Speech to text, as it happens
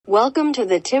Welcome to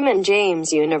the Tim and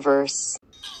James universe.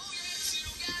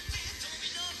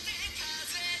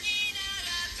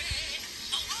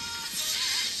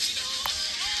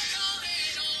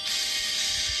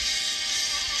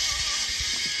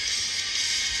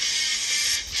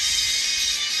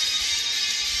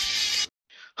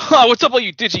 What's up, all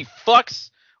you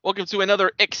Digi-fucks? Welcome to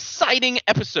another exciting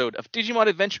episode of Digimon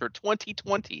Adventure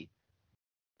 2020.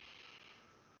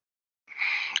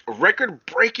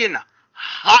 Record-breaking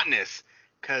hotness,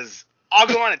 because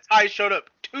Agumon and Tai showed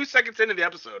up 2 seconds into the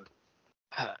episode.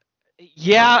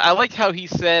 Yeah, I liked how he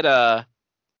said, wow,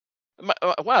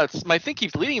 my thing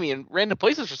keeps leading me in random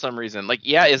places for some reason. Like,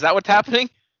 yeah, is that what's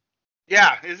happening?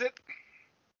 Yeah, is it?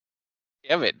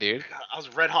 Damn it, dude. I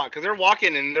was red hot, because they're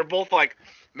walking, and they're both like,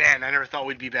 man, I never thought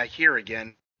we'd be back here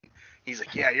again. He's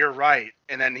like, yeah, you're right.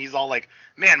 And then he's all like,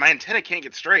 man, my antenna can't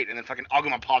get straight. And then fucking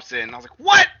Agumon pops in, and I was like,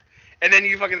 what? And then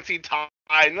you fucking see Tai,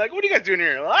 and like, what are you guys doing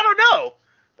here? I don't know.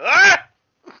 Ah!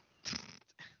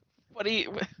 What'd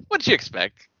you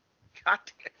expect? God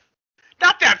damn.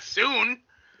 Not that soon.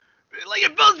 Like,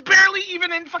 it was barely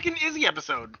even in fucking Izzy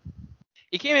episode.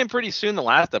 He came in pretty soon the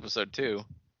last episode, too.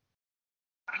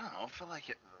 I don't know. I feel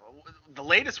like the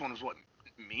latest one was what,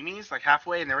 Mimi's, like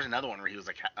halfway, and there was another one where he was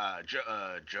like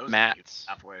Joe's Matt's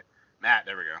halfway. Matt,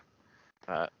 there we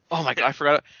go. Oh my god, I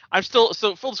forgot. I'm still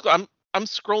full disclosure. I'm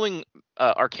scrolling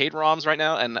arcade ROMs right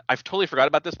now, and I've totally forgot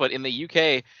about this. But in the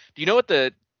UK, do you know what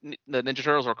the Ninja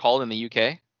Turtles were called in the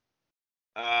UK?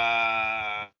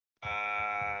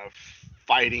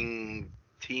 Fighting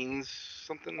teens,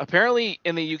 something. Apparently,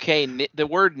 in the UK, the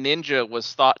word ninja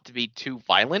was thought to be too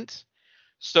violent,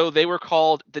 so they were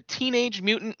called the Teenage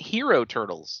Mutant Hero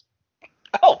Turtles.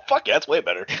 Oh fuck yeah, that's way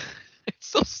better. It's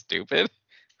so stupid.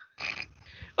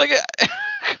 Like,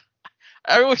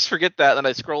 I always forget that, and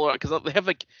I scroll around because they have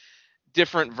like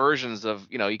different versions of,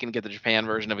 you can get the Japan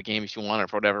version of a game if you want it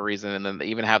for whatever reason, and then they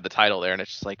even have the title there, and it's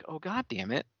just like, oh god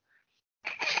damn it.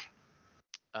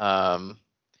 I'm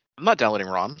not downloading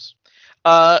ROMs.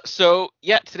 So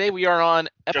yeah, today we are on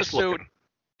episode.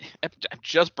 I'm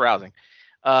just browsing.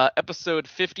 Episode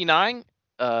 59.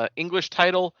 English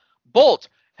title: Bolt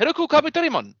Heroku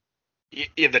Kabuterimon.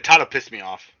 Yeah, the title pissed me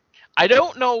off. I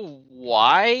don't know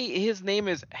why his name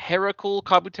is Herakul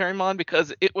Kabuterimon,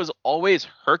 because it was always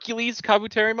Hercules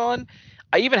Kabuterimon.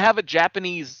 I even have a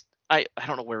Japanese, I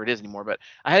don't know where it is anymore, but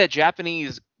I had a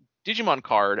Japanese Digimon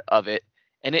card of it,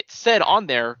 and it said on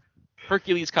there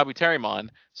Hercules Kabuterimon.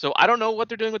 So I don't know what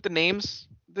they're doing with the names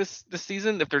this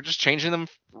season, if they're just changing them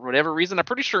for whatever reason. I'm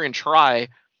pretty sure in Try,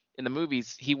 in the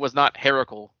movies, he was not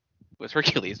Herakul, it was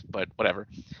Hercules, but whatever.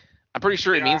 I'm pretty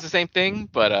sure it means the same thing,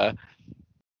 but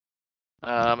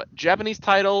Japanese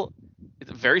title is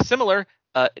very similar.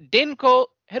 Denko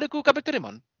Heroku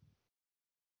Kabuterimon.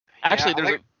 Actually, there's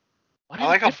different. I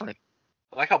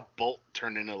like how Bolt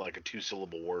turned into like a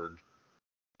 2-syllable word.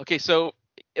 Okay,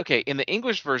 in the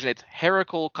English version it's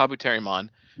Herakul Kabuterimon,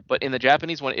 but in the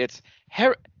Japanese one it's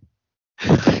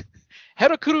Herakuru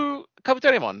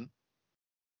Kabuterimon.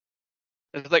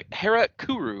 It's like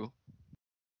Herakuru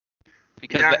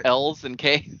because the L's and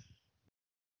K.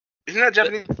 Isn't that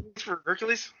Japanese for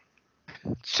Hercules?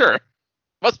 Sure,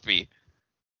 must be.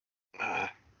 Yeah,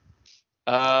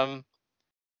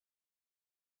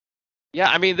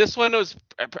 I mean, this one was.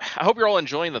 I hope you're all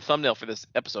enjoying the thumbnail for this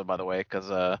episode, by the way,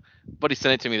 because buddy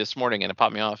sent it to me this morning and it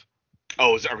popped me off.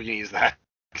 Oh, are we gonna use that?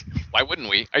 Why wouldn't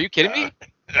we? Are you kidding me?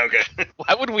 Okay.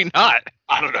 Why would we not?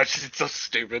 I don't know. It's so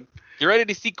stupid. You're ready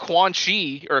to see Quan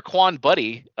Chi or Quan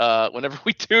Buddy whenever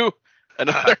we do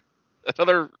another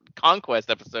Conquest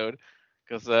episode,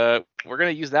 because we're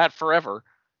gonna use that forever.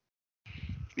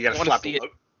 You gotta slap the logo.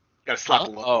 The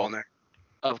logo on there.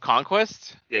 Of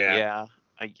Conquest? Yeah. Yeah.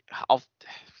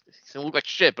 It's gonna look like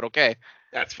shit, but okay.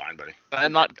 That's fine, buddy.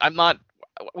 I'm not.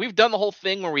 We've done the whole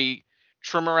thing where we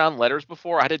trim around letters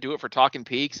before. I had to do it for Talking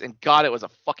Peaks, and God, it was a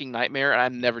fucking nightmare, and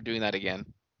I'm never doing that again.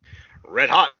 Red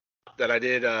hot that I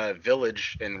did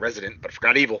Village and Resident, but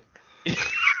forgot Evil.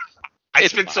 I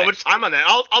spent so much time on that.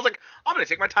 I was like, I'm gonna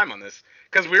take my time on this,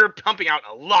 because we were pumping out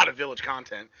a lot of Village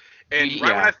content, and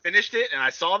when I finished it and I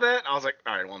saw that, I was like,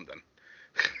 all right, well, I'm done.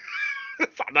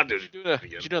 I'm not doing it.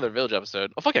 Did you do another Village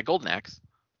episode? Oh fuck yeah, Golden Axe.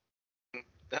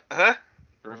 Huh?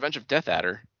 Revenge of Death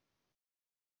Adder.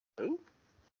 Who?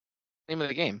 Name of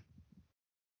the game.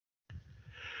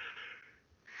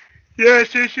 Yeah,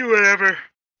 whatever.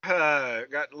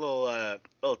 Got a little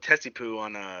Tessie poo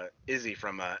on Izzy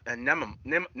from Nemamon.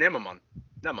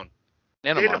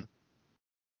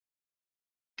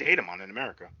 Datamon in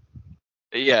America.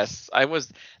 Yes, that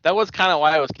was kind of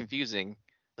why I was confusing.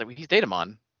 Like, he's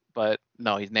Datamon, but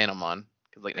no, he's Nanomon,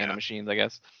 because like nanomachines, I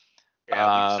guess.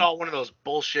 Yeah, we saw one of those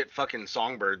bullshit fucking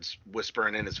songbirds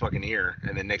whispering in his fucking ear,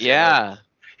 and then next thing you know, Yeah.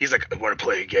 he's like, "I want to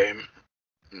play a game,"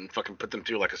 and fucking put them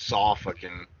through like a saw.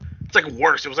 Fucking, it's like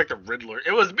worse. It was like the Riddler.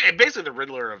 It was basically the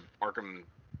Riddler of Arkham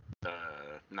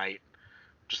Knight,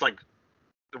 just like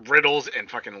riddles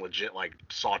and fucking legit like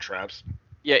saw traps.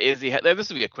 Yeah, Izzy. This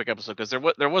would be a quick episode because there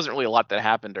wasn't really a lot that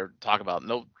happened or talk about.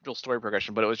 No real story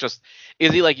progression, but it was just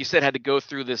Izzy, like you said, had to go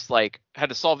through this, like, had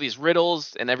to solve these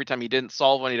riddles, and every time he didn't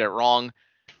solve one, he did it wrong.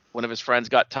 One of his friends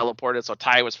got teleported, so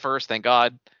Ty was first, thank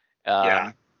God.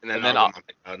 Yeah, and then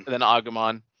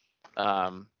Agumon.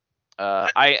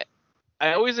 I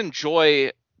always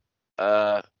enjoy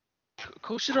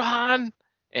Koshirohan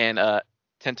and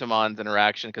Tentomon's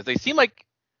interaction because they seem like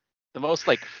the most,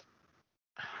 like,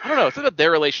 I don't know, it's like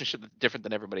their relationship is different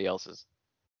than everybody else's.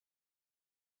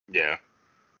 Yeah.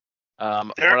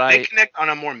 They connect on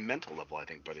a more mental level, I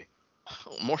think, buddy.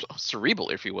 More cerebral,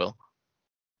 if you will.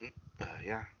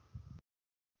 Yeah.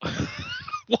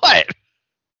 What?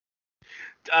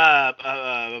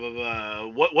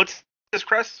 What's this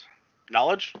crest?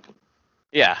 Knowledge?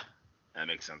 Yeah. That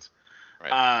makes sense.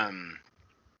 Right.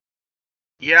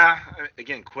 Yeah,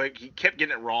 again, quick. He kept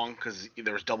getting it wrong because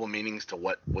there was double meanings to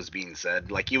what was being said.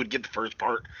 Like, he would get the first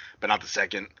part, but not the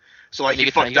second. So, like,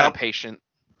 he fucked up. Patient.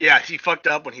 Yeah, he fucked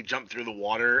up when he jumped through the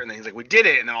water, and then he's like, "We did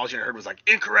it," and then all you heard was like,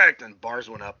 "Incorrect," and bars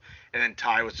went up, and then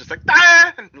Ty was just like,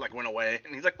 "Ah!" and like went away,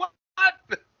 and he's like, "What?"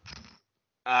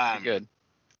 Good.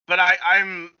 But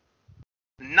I'm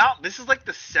not. This is like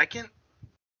the second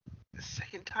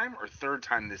time or third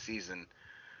time this season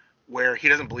where he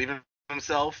doesn't believe in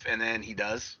himself, and then he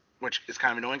does, which is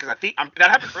kind of annoying because I think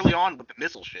that happened early on with the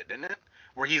missile shit, didn't it?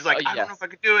 Where he's like, I don't know if I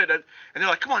could do it, and they're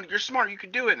like, "Come on, you're smart, you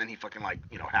could do it," and then he fucking, like,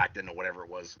 hacked into whatever it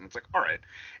was, and it's like, all right.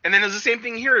 And then it's the same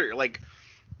thing here, like,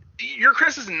 your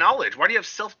crest is knowledge. Why do you have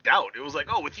self-doubt? It was like,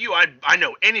 oh, with you, I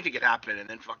know anything could happen, and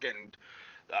then fucking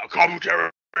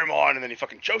Kabuterimon, and then he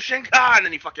fucking Choshinka, and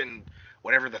then he fucking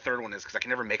whatever the third one is, because I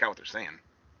can never make out what they're saying.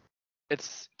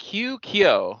 It's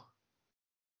Kyo.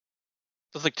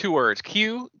 So it's like two words.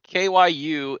 Q,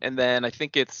 Kyu, and then I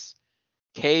think it's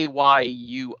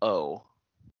Kyuo.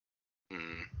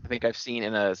 I think I've seen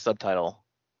in a subtitle.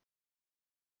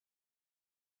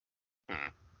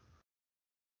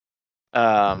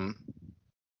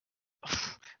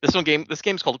 This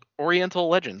game's called Oriental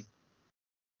Legend.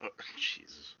 Oh,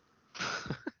 Jesus.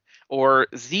 Or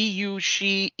Zyu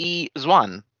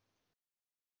Zwan.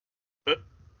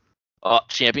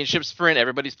 Championship Sprint.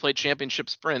 Everybody's played Championship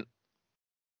Sprint.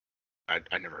 I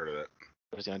never heard of that.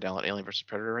 I was gonna download Alien vs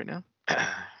Predator right now.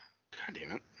 God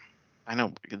damn it. I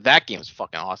know that game is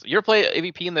fucking awesome. You ever play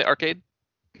AVP in the arcade?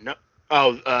 No.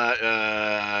 Oh,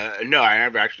 no, I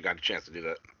never actually got a chance to do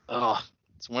that. Oh,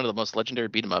 it's one of the most legendary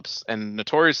beat 'em ups, and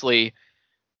notoriously,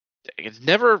 it's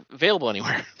never available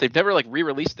anywhere. They've never, like,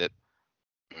 re-released it.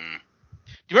 Do you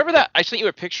remember that? I sent you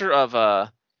a picture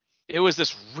of it was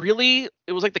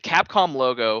like the Capcom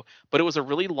logo, but it was a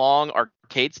really long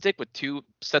arcade stick with two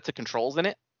sets of controls in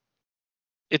it.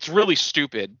 It's really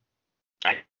stupid.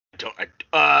 I don't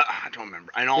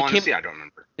remember. I don't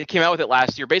remember. They came out with it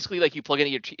last year. Basically, like, you plug it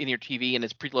in your TV and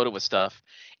it's preloaded with stuff.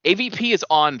 AVP is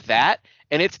on that,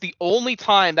 and it's the only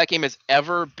time that game has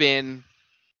ever been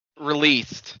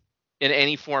released in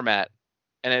any format.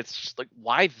 And it's just like,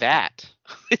 why that?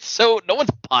 It's so, no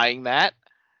one's buying that.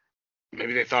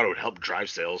 Maybe they thought it would help drive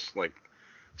sales. Like,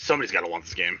 somebody's got to want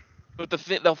this game. But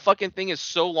the fucking thing is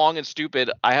so long and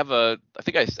stupid. I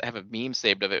think I have a meme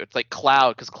saved of it. It's like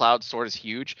Cloud, because Cloud's sword is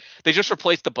huge. They just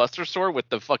replaced the Buster sword with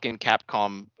the fucking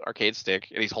Capcom arcade stick,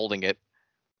 and he's holding it.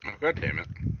 Oh, God damn it.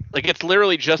 Like, it's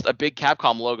literally just a big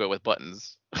Capcom logo with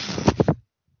buttons.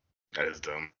 That is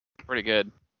dumb. Pretty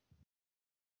good.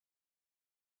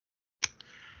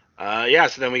 Yeah,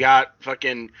 so then we got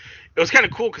fucking... It was kind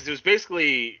of cool, because it was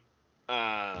basically...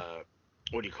 what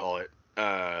do you call it?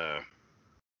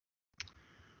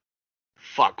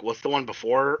 Fuck, what's the one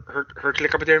before Hercule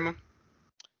Kabuterimon?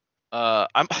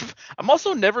 I'm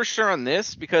also never sure on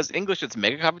this, because English it's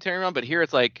Mega Kabuterimon, but here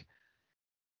it's like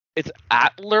it's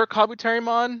Atler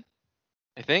Kabuterimon,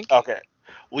 I think. Okay.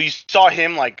 Well, you saw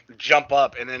him, like, jump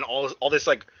up, and then all this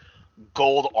like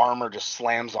gold armor just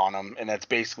slams on him, and that's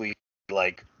basically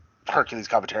like Hercules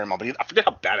Kabuterimon. But I forget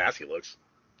how badass he looks.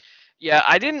 Yeah,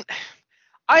 I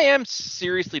am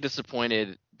seriously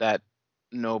disappointed that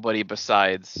nobody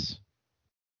besides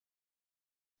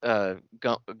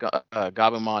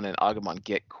Gabumon and Agumon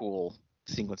get cool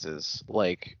sequences.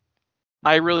 Like,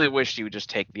 I really wish you would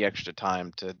just take the extra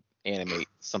time to animate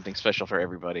something special for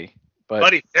everybody. But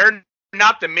buddy, they're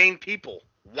not the main people.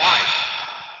 Why?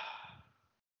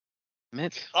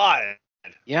 Mitch. God.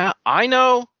 Yeah, I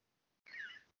know.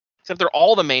 except they're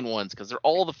all the main ones because they're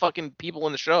all the fucking people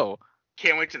in the show.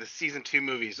 Can't wait to the season 2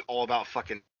 movies all about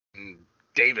fucking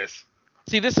Davis.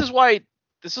 See, this is why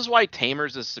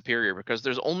Tamers is superior because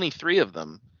there's only 3 of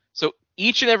them. So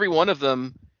each and every one of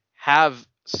them have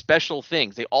special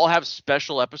things. They all have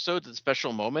special episodes and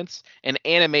special moments and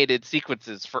animated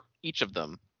sequences for each of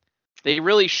them. They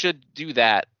really should do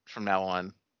that from now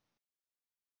on.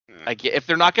 Like, if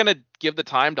they're not going to give the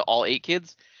time to all 8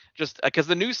 kids, just because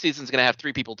the new season's going to have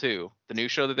 3 people too. The new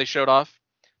show that they showed off.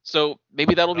 So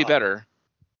maybe that'll be better.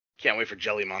 Can't wait for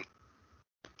Jellymon.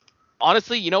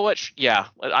 Honestly, you know what? Yeah,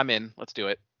 I'm in. Let's do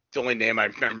it. It's the only name I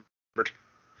remembered.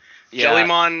 Yeah.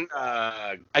 Jellymon.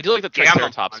 I do like the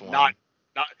Triceratops one.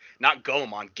 Not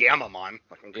Goemon. Gamamon.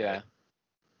 Yeah.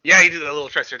 Yeah, he did the little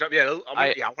Triceratops. Yeah,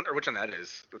 I wonder which one that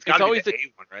is. It's got to be the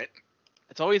A one, right?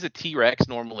 It's always a T-Rex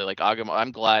normally, like Agumon.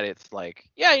 I'm glad it's like,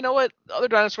 yeah, you know what? Other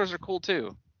dinosaurs are cool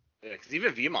too. Yeah, because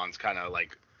even Veemon's kind of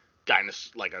like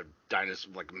like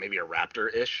maybe a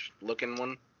raptor-ish looking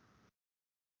one.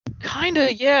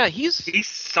 Kinda, yeah. He's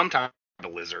some type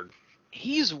of lizard.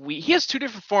 He has 2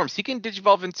 different forms. He can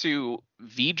digivolve into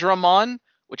Veedramon,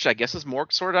 which I guess is more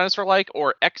sort of dinosaur-like,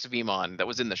 or X-Veemon that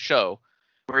was in the show,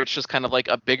 where it's just kind of like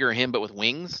a bigger him but with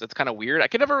wings. That's kind of weird. I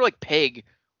could never like peg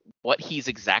what he's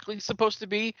exactly supposed to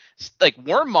be. Like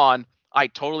Wormmon, I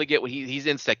totally get what he's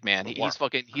Insect Man.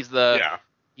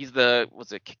 He's the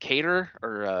was it Cater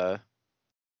or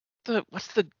what's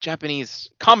the Japanese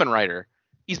Kamen Rider?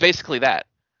 He's basically that.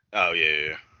 Oh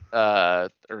yeah.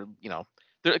 Or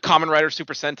the Kamen Rider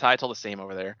Super Sentai, it's all the same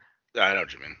over there. I know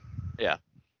what you mean. Yeah.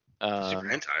 Super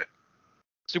Hentai.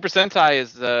 Super Sentai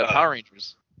is the Power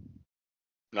Rangers.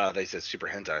 No, they said Super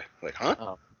Hentai. Like, huh?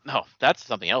 Oh, no, that's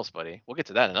something else, buddy. We'll get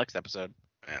to that in the next episode.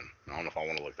 Man, I don't know if I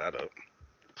want to look that up.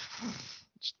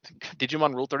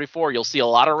 Digimon Rule 34, you'll see a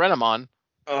lot of Renamon.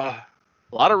 A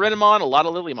lot of Renamon, a lot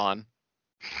of Lilymon.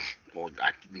 Well,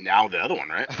 now the other one,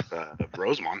 right?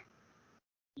 Rosemon.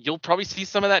 You'll probably see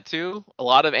some of that too. A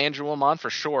lot of Andrewamon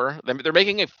for sure. They're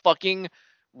making a fucking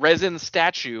resin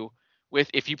statue with,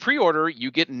 if you pre-order, you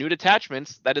get nude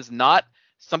attachments. That is not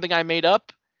something I made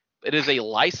up. It is a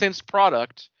licensed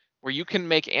product where you can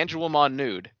make Andrewamon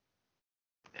nude.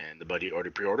 And the buddy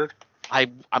already pre-ordered?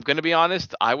 I'm going to be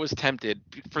honest. I was tempted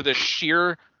for the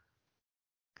sheer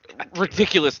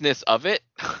ridiculousness of it.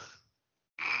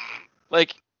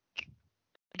 Like,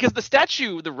 because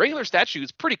the regular statue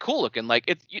is pretty cool looking.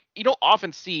 Like, you don't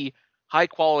often see high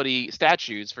quality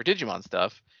statues for Digimon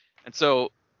stuff. And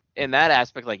so in that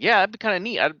aspect, like, yeah, that'd be kind of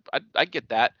neat. I get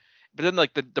that. But then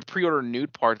like the pre-order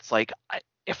nude part, it's like,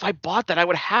 if I bought that, I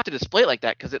would have to display it like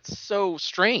that because it's so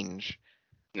strange.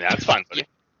 Yeah, that's fine, buddy.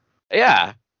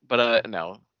 Yeah, but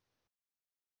no,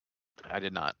 I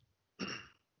did not.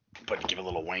 But give a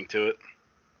little wank to it.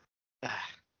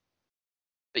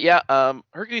 But yeah,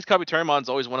 Hercules Kabuterimon is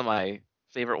always one of my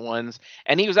favorite ones,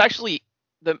 and he was actually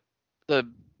the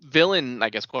villain, I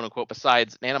guess, quote unquote,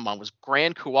 besides Nanamon, was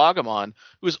Grand Kuwagamon,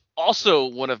 who is also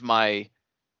one of my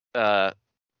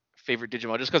favorite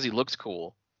Digimon, just because he looks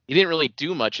cool. He didn't really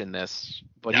do much in this,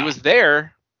 but he was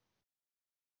there.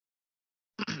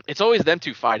 It's always them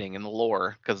 2 fighting in the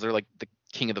lore because they're like the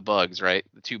king of the bugs, right?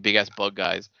 The 2 big ass bug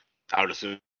guys. I would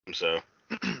assume so.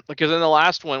 Because in the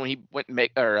last one, when he went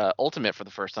Ultimate for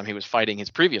the first time, he was fighting his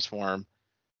previous form,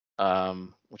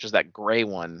 which is that gray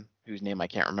one whose name I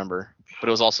can't remember, but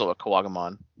it was also a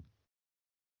Kuwagamon,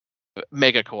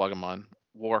 Mega Kuwagamon,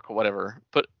 War, whatever.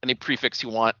 Put any prefix you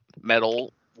want: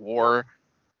 Metal, War,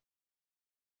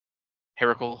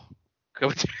 Heracle,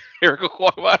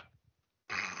 Kuwagamon.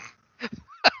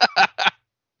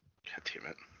 God damn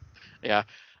it. Yeah.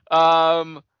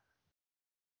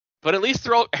 But at least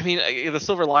they're all, I mean, the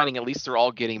silver lining, at least they're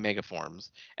all getting mega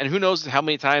forms. And who knows how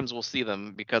many times we'll see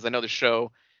them, because I know the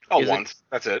show. Once.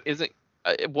 That's it.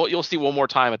 Well, you'll see one more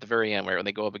time at the very end, when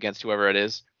they go up against whoever it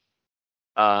is.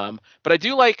 But I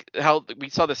do like how we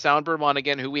saw the Soundbirdmon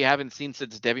again, who we haven't seen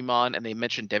since Devimon, and they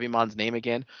mentioned Devimon's name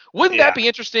again. Wouldn't that be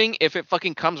interesting if it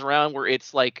fucking comes around where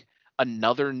it's like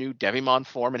another new Devimon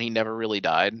form and he never really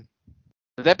died?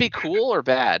 Would that be cool or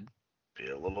bad?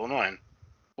 Be a little annoying.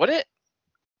 Would it?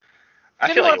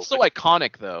 I feel like it's so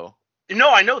iconic, though. No,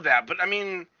 I know that, but I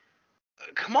mean,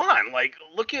 come on, like,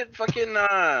 look at fucking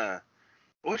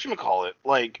whatchamacallit?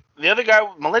 Like, the other guy,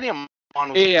 Millennium Mon,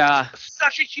 was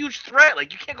such a huge threat.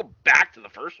 Like, you can't go back to the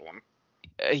first one.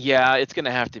 Yeah, it's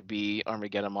gonna have to be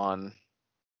Armageddon,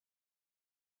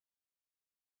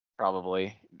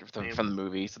 probably from the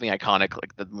movie, something iconic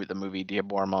like the movie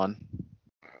Diabormon.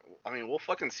 I mean, we'll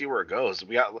fucking see where it goes.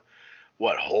 We got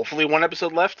hopefully one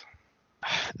episode left.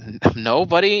 No,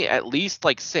 buddy. At least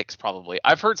like 6, probably.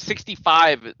 I've heard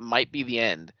 65 might be the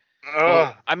end.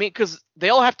 Well, I mean, because they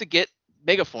all have to get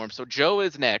Megaform. So Joe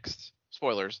is next.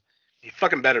 Spoilers. He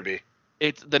fucking better be.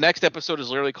 It's the next episode is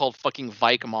literally called fucking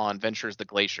Vicomon Ventures the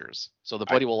Glaciers. So the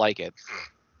buddy will like it.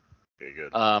 Very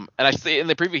good. And I see in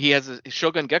the preview he has his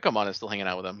Shogun Gekomon is still hanging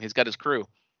out with him. He's got his crew.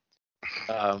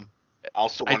 I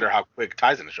also wonder how quick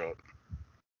Ty's gonna show up.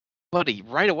 Buddy,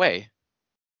 right away.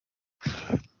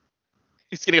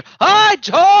 He's gonna go, "Hi,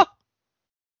 Joe."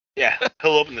 Yeah,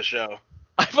 he'll open the show.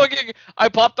 I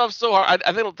popped off so hard.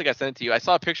 I don't think I sent it to you. I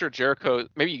saw a picture of Jericho.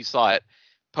 Maybe you saw it.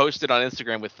 Posted on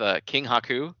Instagram with King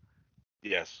Haku.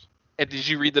 Yes. And did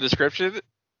you read the description?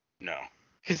 No.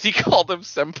 Because he called him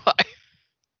senpai.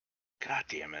 God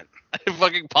damn it. It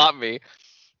fucking popped me.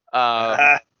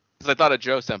 Because I thought of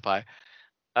Joe senpai.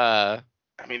 I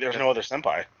mean, there's no other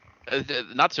senpai.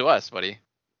 Not to us, buddy.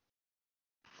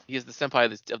 He is the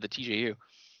senpai of the TJU.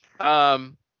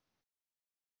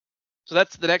 So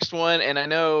that's the next one, and I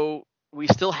know we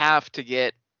still have to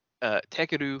get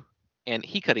Takeru and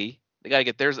Hikari. They gotta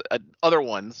get there's other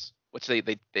ones, which they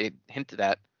hinted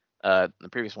at in the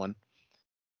previous one.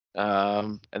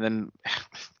 And then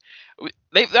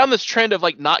they're on this trend of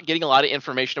like not getting a lot of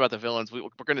information about the villains. We're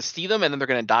gonna see them, and then they're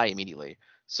gonna die immediately.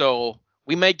 So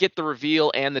we may get the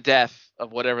reveal and the death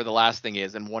of whatever the last thing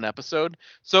is in one episode.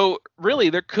 So really,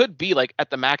 there could be like at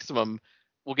the maximum,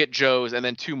 we'll get Joe's and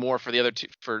then two more for the other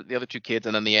two kids,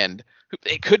 and then the end.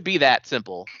 It could be that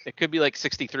simple. It could be like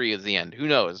 63 is the end. Who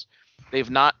knows? They've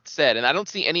not said, and I don't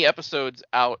see any episodes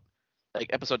out, like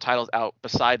episode titles out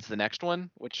besides the next one,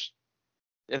 which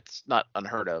it's not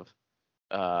unheard of.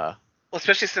 Well,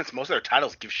 especially since most of their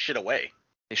titles give shit away.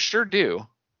 They sure do.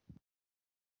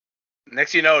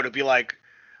 Next you know, it'll be like,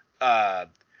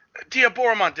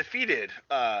 Diaboromon defeated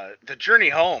the journey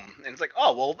home. And it's like,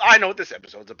 oh, well, I know what this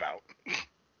episode's about.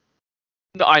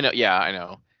 No, I know. Yeah, I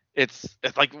know. It's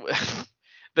like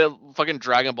the fucking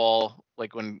Dragon Ball,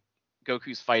 like when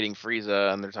Goku's fighting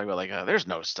Frieza, and they're talking about like, there's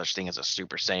no such thing as a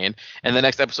Super Saiyan. And the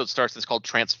next episode starts. It's called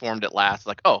Transformed at Last.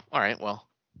 Like, oh, all right, well.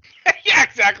 Yeah,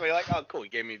 exactly. Like, oh, cool. You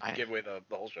gave away the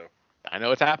whole show. I know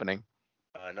what's happening.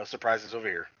 No surprises over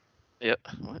here. Yep.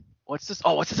 What's this?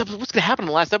 Oh, what's this episode? What's gonna happen in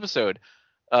the last episode?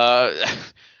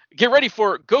 Get ready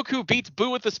for Goku beats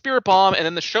Boo with the Spirit Bomb, and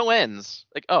then the show ends.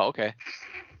 Like, oh, okay.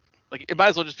 Like, it might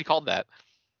as well just be called that.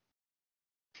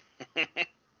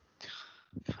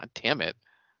 God damn it.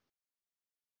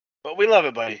 But we love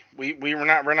it, buddy. We're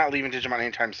not leaving Digimon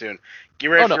anytime soon. Get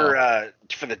ready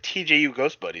for the TJU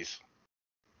Ghost Buddies.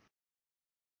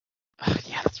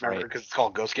 Yeah, that's right. Because it's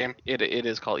called Ghost Game. It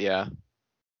is called, yeah.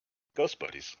 Ghost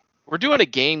Buddies. We're doing a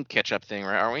game catch-up thing,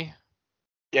 right? Aren't we?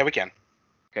 Yeah, we can.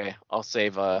 Okay, I'll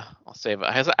save. I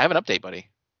have an update, buddy.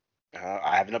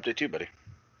 I have an update too, buddy.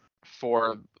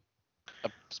 For a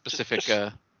specific.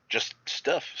 Just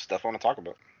stuff I want to talk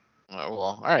about. Well,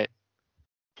 all right.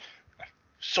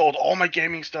 Sold all my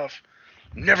gaming stuff.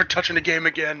 Never touching a game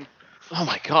again. Oh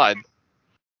my god.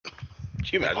 Can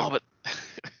you imagine? Oh, but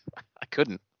I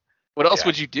couldn't. What else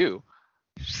would you do?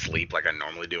 Sleep like I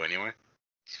normally do anyway.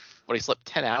 What, he slept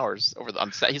 10 hours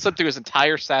he slept through his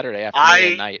entire Saturday afternoon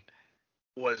and night.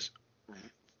 Was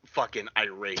fucking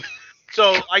irate.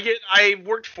 So I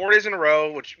worked 4 days in a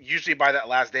row, which usually by that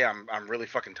last day I'm really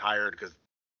fucking tired because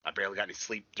I barely got any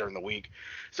sleep during the week.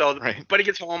 So right. Buddy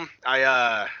gets home.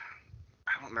 I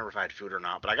don't remember if I had food or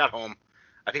not, but I got home.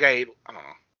 I think I ate. I don't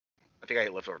know. I think I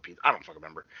ate leftover pizza. I don't fucking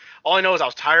remember. All I know is I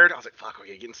was tired. I was like, fuck,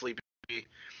 okay, getting sleepy.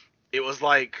 It was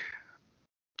like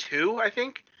 2, I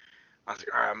think. I was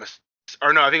like, all right,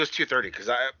 or no, I think it was 2:30 because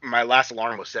my last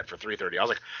alarm was set for 3:30. I was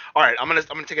like, all right, I'm gonna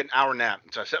take an hour nap.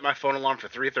 So I set my phone alarm for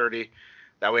 3:30.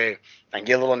 That way I can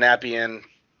get a little nappy in,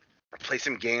 play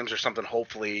some games or something.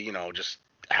 Hopefully, just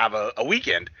have a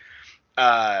weekend.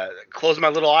 Close my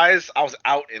little eyes. I was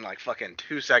out in like fucking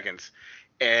 2 seconds,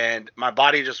 and my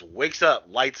body just wakes up,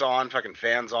 lights on, fucking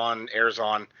fans on, air's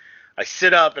on. I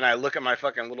sit up and I look at my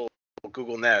fucking little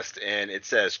Google Nest, and it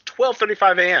says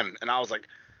 12:35 a.m. and I was like,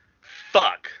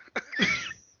 fuck.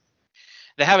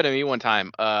 That happened to me one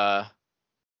time. It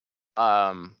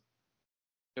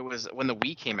was when the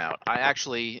Wii came out. I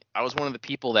was one of the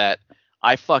people that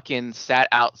I fucking sat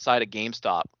outside of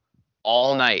GameStop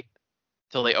all night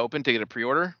till they opened to get a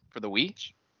pre-order for the Wii.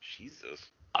 Jesus.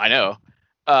 I know.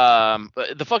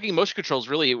 But the fucking motion controls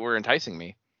really were enticing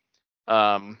me.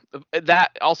 That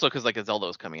also because like a Zelda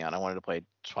was coming out. I wanted to play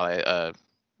Twilight.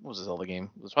 What was the Zelda game?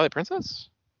 Was it Twilight Princess?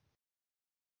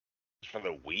 For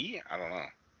the Wii? I don't know.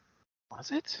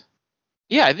 Was it?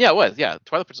 Yeah, it was. Yeah,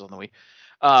 Twilight Princess on the Wii.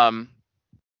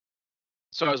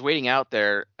 So I was waiting out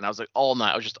there, and I was like all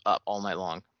night. I was just up all night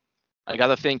long. I got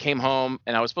the thing, came home,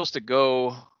 and I was supposed to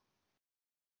go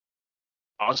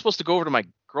over to my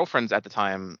girlfriend's at the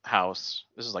time house.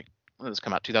 This is like, when did this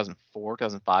come out? 2004,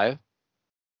 2005,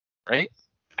 right?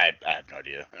 I have no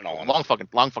idea. In all Long fucking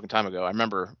time ago. I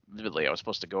remember vividly. I was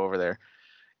supposed to go over there.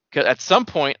 'Cause at some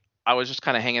point, I was just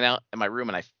kind of hanging out in my room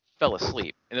and I fell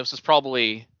asleep. And this was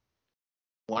probably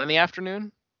 1 in the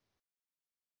afternoon.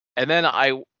 And then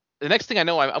the next thing I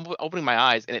know, I'm opening my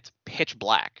eyes and it's pitch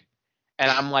black. And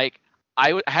I'm like,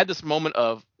 I had this moment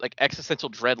of like existential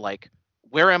dread, like,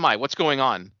 where am I? What's going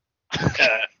on?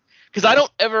 Because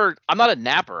I'm not a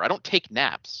napper. I don't take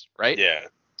naps, right? Yeah.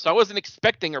 So I wasn't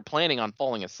expecting or planning on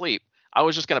falling asleep. I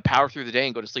was just going to power through the day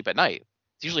and go to sleep at night.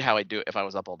 It's usually how I do it if I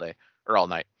was up all day or all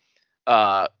night.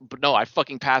 But no, I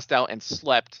fucking passed out and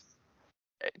slept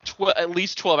at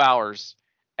least 12 hours.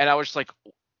 And I was just like,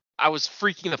 I was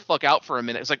freaking the fuck out for a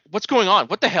minute. It's like, what's going on?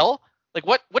 What the hell? Like,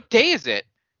 what day is it?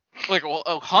 Like, well,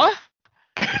 oh, huh?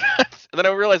 And then I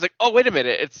realized, like, oh, wait a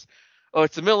minute. It's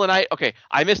the middle of the night. Okay,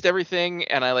 I missed everything.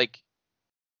 And I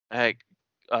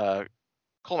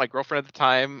called my girlfriend at the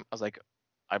time. I was like,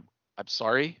 I'm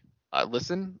sorry.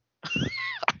 Listen,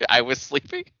 I was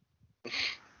sleeping.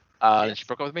 And she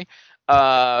broke up with me.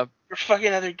 You're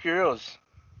fucking other girls.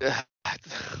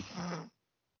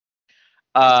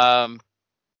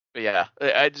 But yeah,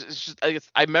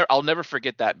 I'll never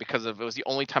forget that because it was the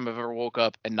only time I've ever woke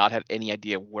up and not had any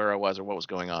idea where I was or what was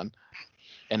going on,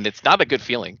 and it's not a good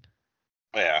feeling.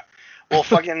 Yeah. Well,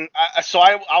 fucking.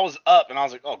 I was up and I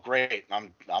was like, oh great,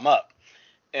 I'm up,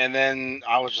 and then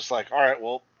I was just like, all right,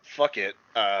 well, fuck it.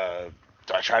 Do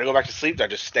I try to go back to sleep? Do I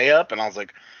just stay up? And I was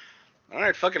like, all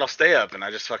right, fuck it, I'll stay up. And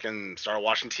I just fucking started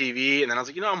watching TV, and then I was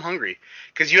like, I'm hungry,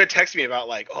 because you had texted me about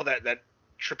like, oh, that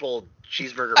triple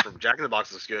cheeseburger from Jack in the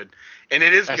Box looks good, and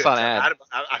it is good.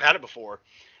 I've had it before,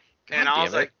 and I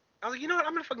was like, you know what,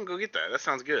 I'm gonna fucking go get that. That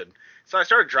sounds good. So I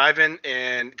started driving,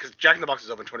 and because Jack in the Box is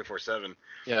open 24/7.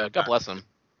 Yeah, God bless them.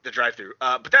 The drive-through,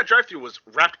 but that drive-through was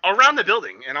wrapped around the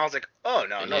building, and I was like, oh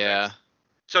no, yeah. Thanks.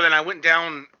 So then I went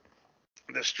down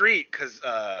the street because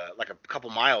like a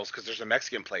couple miles, because there's a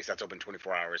Mexican place that's open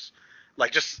 24 hours.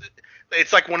 Like, just,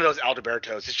 it's like one of those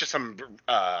Alberto's. It's just some,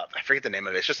 I forget the name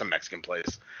of it. It's just a Mexican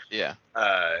place. Yeah.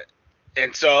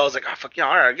 And so I was like, oh, fuck yeah,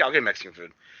 all right, I'll get Mexican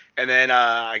food. And then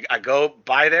I go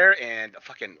by there, and the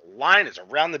fucking line is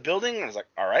around the building. And I was like,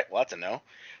 all right, well, that's a no.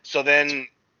 So then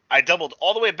I doubled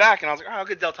all the way back, and I was like, all right, I'll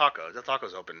get Del Taco. Del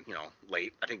Taco's open,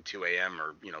 late. I think 2 a.m.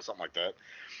 or, something like that.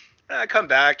 And I come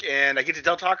back, and I get to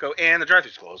Del Taco, and the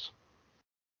drive-thru's closed.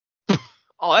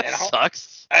 Oh, that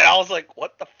sucks. And I was like,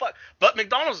 what the fuck? But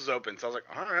McDonald's is open. So I was like,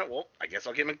 all right, well, I guess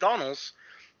I'll get McDonald's.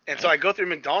 And so I go through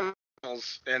McDonald's,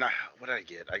 and what did I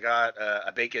get? I got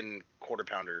a bacon quarter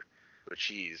pounder with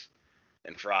cheese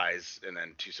and fries, and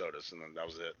then 2 sodas, and then that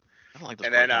was it. I don't like those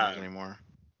quarter pounders anymore.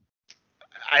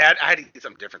 I had to get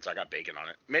something different, so I got bacon on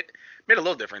it. Made a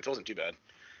little difference. It wasn't too bad.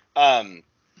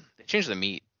 They changed the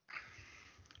meat.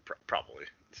 Probably.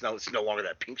 It's no longer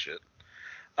that pink shit.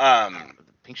 The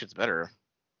pink shit's better.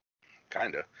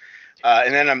 Kinda.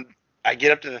 And then I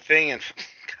get up to the thing, and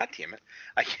god damn it,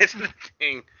 I get to the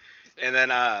thing, and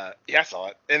then I saw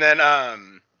it, and then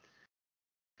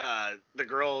the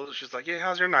girl, she's like, yeah,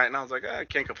 how's your night? And I was like, I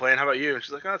can't complain. How about you? And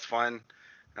she's like, oh, that's fine.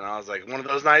 And I was like, one of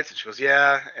those nights? And she goes,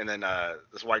 yeah. And then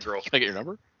this white girl. Can I get your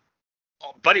number?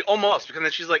 Oh, buddy, almost. Because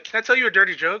then she's like, can I tell you a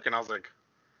dirty joke? And I was like,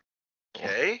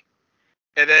 okay.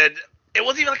 And then it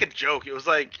wasn't even like a joke. It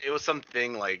was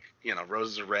something like,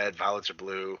 roses are red, violets are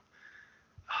blue.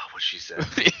 Oh, what she said.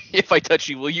 If I touch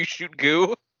you, will you shoot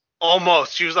goo?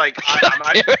 Almost. She was like,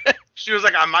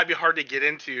 I might be hard to get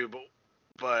into,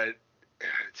 but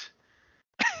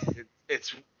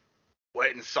it's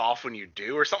wet and soft when you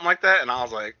do, or something like that. And I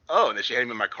was like, oh. And then she handed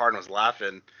me my card and was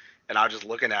laughing, and I was just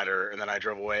looking at her, and then I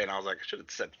drove away, and I was like, I should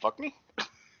have said fuck me.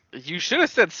 You should have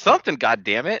said something,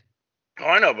 goddammit. Oh,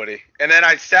 I know, buddy. And then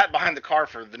I sat behind the car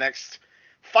for the next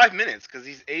 5 minutes because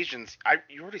these Asians.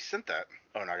 You already sent that.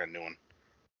 Oh no, I got a new one.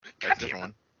 That's a different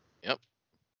one. Yep.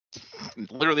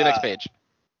 Literally the next page.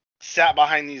 Sat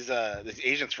behind these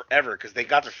Asians forever because they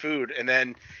got their food, and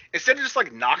then instead of just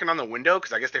like knocking on the window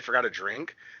because I guess they forgot a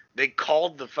drink, they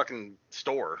called the fucking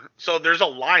store. So there's a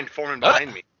line forming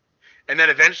behind me, and then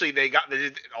eventually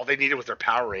all they needed was their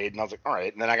Powerade, and I was like, all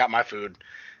right. And then I got my food,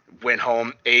 went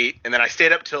home, ate, and then I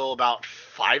stayed up till about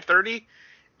 5:30,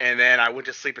 and then I went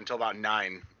to sleep until about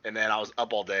 9, and then I was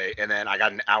up all day, and then I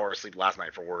got an hour of sleep last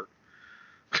night for work.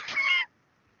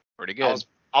 Pretty good.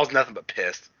 I was nothing but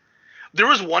pissed. There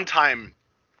was one time,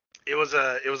 it was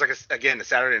like a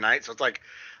Saturday night, so it's like,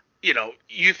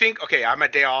 you think, okay, I'm a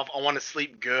day off, I want to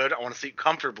sleep good, I want to sleep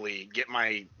comfortably, get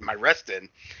my rest in.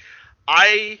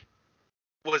 I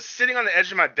was sitting on the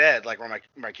edge of my bed, like where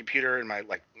my computer and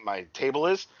my table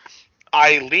is.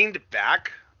 I leaned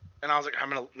back, and I was like,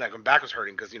 my back was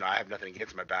hurting because I have nothing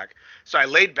against my back. So I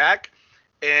laid back,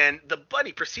 and the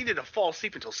buddy proceeded to fall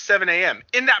asleep until 7 a.m.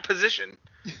 in that position,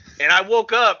 and I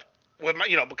woke up with my,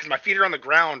 because my feet are on the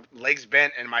ground, legs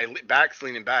bent, and my back's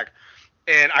leaning back,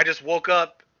 and I just woke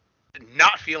up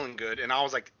not feeling good, and I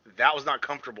was like, that was not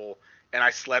comfortable, and I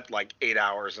slept like 8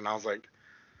 hours, and I was like,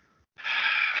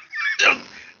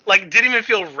 like didn't even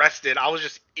feel rested. I was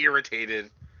just irritated.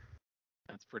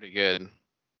 That's pretty good.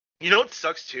 You know what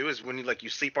sucks too is when you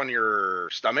sleep on your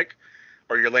stomach,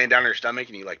 or you're laying down on your stomach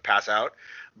and you pass out,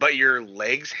 but your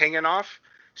legs hanging off.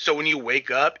 So when you wake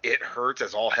up, it hurts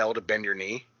as all hell to bend your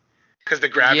knee because the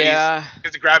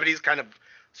gravity's kind of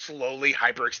slowly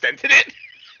hyperextended it.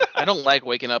 I don't like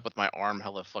waking up with my arm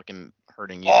hella fucking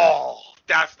hurting either. Oh,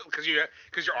 that's because your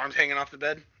arm's hanging off the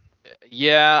bed.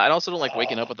 Yeah, I also don't like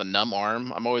waking up with a numb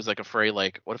arm. I'm always afraid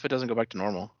what if it doesn't go back to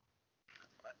normal?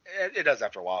 It does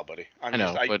after a while, buddy. I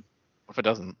know, but what if it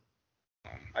doesn't?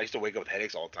 I used to wake up with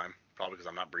headaches all the time, probably because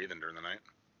I'm not breathing during the night.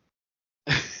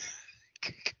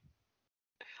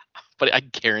 But I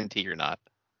guarantee you're not.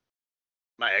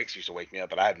 My ex used to wake me up,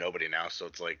 but I have nobody now, so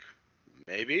it's like,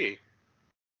 maybe.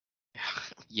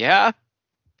 Yeah.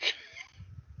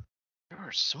 There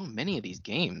are so many of these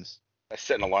games. I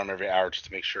set an alarm every hour just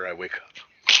to make sure I wake up.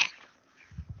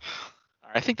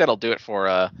 I think that'll do it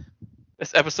for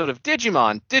this episode of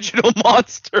Digimon Digital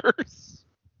Monsters.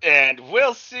 And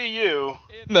we'll see you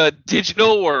in the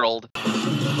digital world.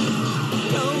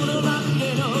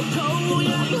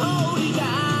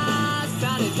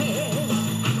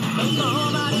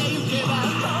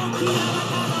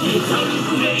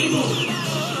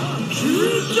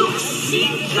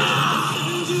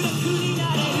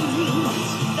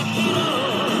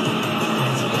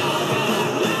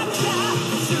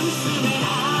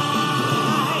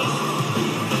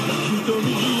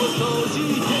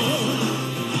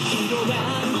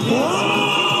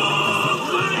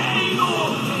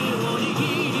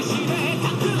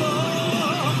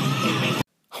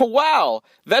 Wow,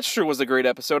 that sure was a great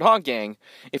episode, huh, gang?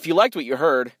 If you liked what you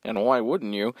heard, and why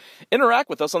wouldn't you, interact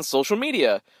with us on social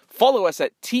media. Follow us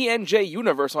at TNJ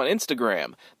Universe on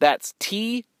Instagram. That's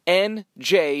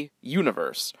TNJ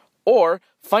Universe. Or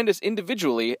find us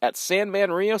individually at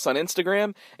Sandman Rios on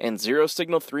Instagram and Zero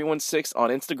Signal 316 on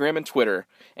Instagram and Twitter.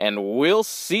 And we'll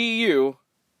see you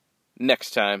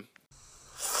next time.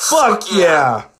 Fuck yeah!